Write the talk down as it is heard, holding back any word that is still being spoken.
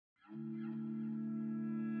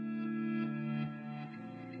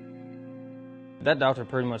That doctor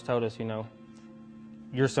pretty much told us, you know,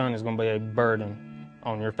 your son is going to be a burden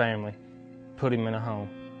on your family. Put him in a home.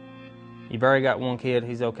 You've already got one kid,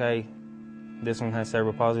 he's okay. This one has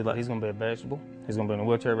cerebral palsy, like he's going to be a vegetable. He's going to be in a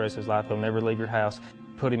wheelchair the rest of his life. He'll never leave your house.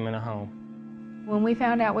 Put him in a home. When we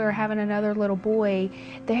found out we were having another little boy,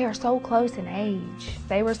 they are so close in age.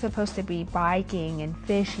 They were supposed to be biking and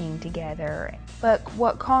fishing together. But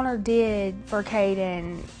what Connor did for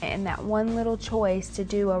Caden and that one little choice to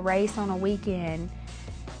do a race on a weekend,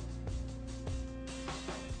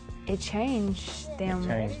 it changed them. It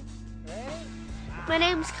changed. My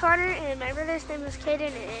name's Connor and my brother's name is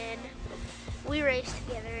Caden, and we race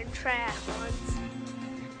together in triathlons.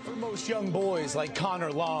 For most young boys like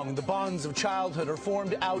Connor Long, the bonds of childhood are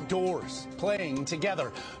formed outdoors, playing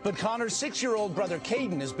together. But Connor's 6-year-old brother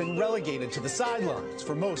Caden has been relegated to the sidelines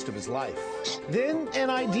for most of his life. Then an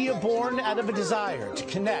idea born out of a desire to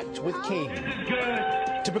connect with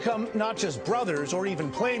Caden. To become not just brothers or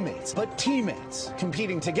even playmates, but teammates,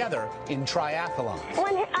 competing together in triathlons.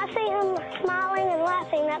 When I see him smiling and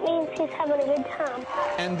laughing, that means he's having a good time.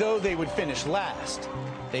 And though they would finish last,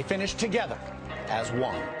 they finished together as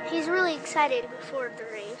one. He's really excited before the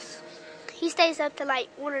race. He stays up to like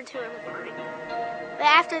 1 or 2 in the morning. But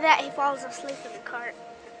after that, he falls asleep in the cart.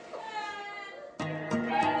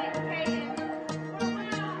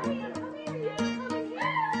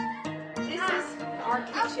 This is our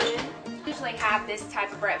kitchen. We usually have this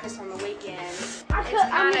type of breakfast on the weekends. I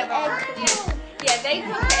Yeah, they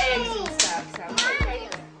cook the eggs and stuff, so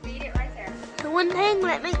feed it right there. The one thing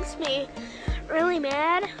that makes me really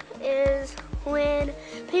mad is when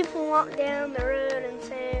people walk down the road and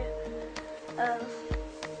say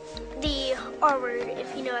the R word,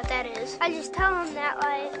 if you know what that is. I just tell them that,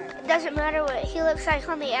 like, it doesn't matter what he looks like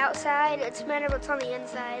on the outside, it's matter what's on the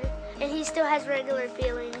inside. And he still has regular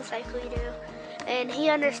feelings like we do. And he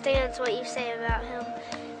understands what you say about him.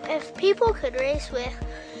 If people could race with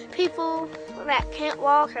people that can't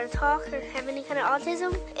walk or talk or have any kind of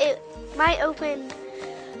autism, it might open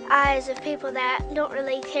eyes of people that don't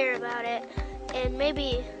really care about it. And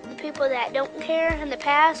maybe the people that don't care in the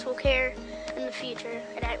past will care in the future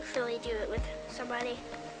and actually do it with somebody.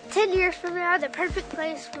 10 years from now, the perfect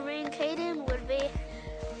place for me and Caden would be,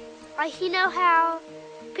 like, you know how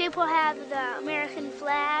people have the American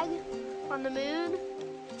flag on the moon?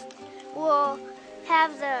 We'll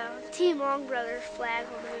have the Team Long Brothers flag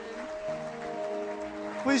on the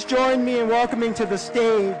moon. Please join me in welcoming to the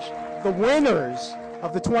stage the winners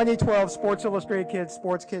of the 2012 Sports Illustrated Kids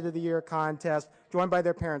Sports Kid of the Year contest, joined by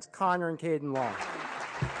their parents, Connor and Caden Long.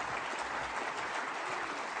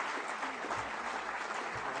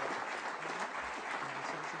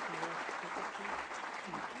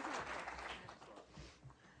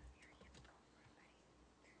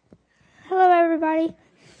 Hello, everybody.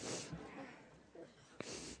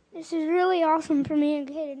 This is really awesome for me and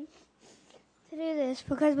Caden to do this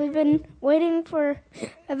because we've been waiting for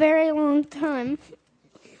a very long time.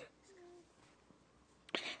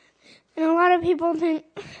 And a lot of people think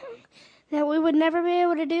that we would never be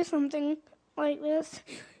able to do something like this,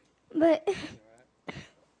 but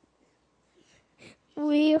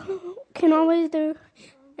we can always do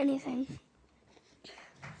anything.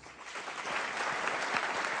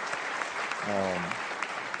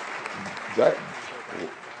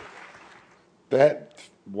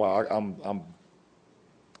 Wow,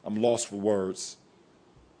 I'm lost for words.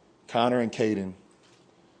 Connor and Caden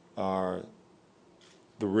are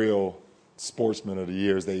the real sportsmen of the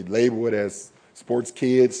years. They label it as sports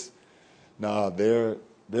kids. Nah, they're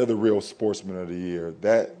the real sportsmen of the year.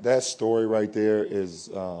 That story right there is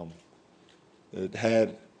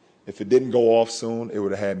if it didn't go off soon, it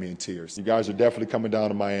would have had me in tears. You guys are definitely coming down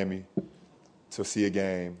to Miami to see a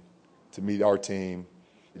game, to meet our team.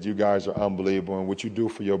 You guys are unbelievable, and what you do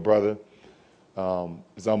for your brother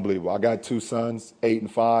is unbelievable. I got 2 sons, 8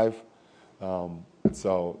 and 5,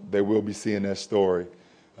 so they will be seeing that story.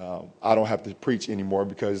 I don't have to preach anymore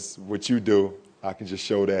because what you do, I can just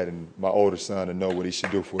show that in my older son and know what he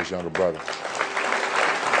should do for his younger brother.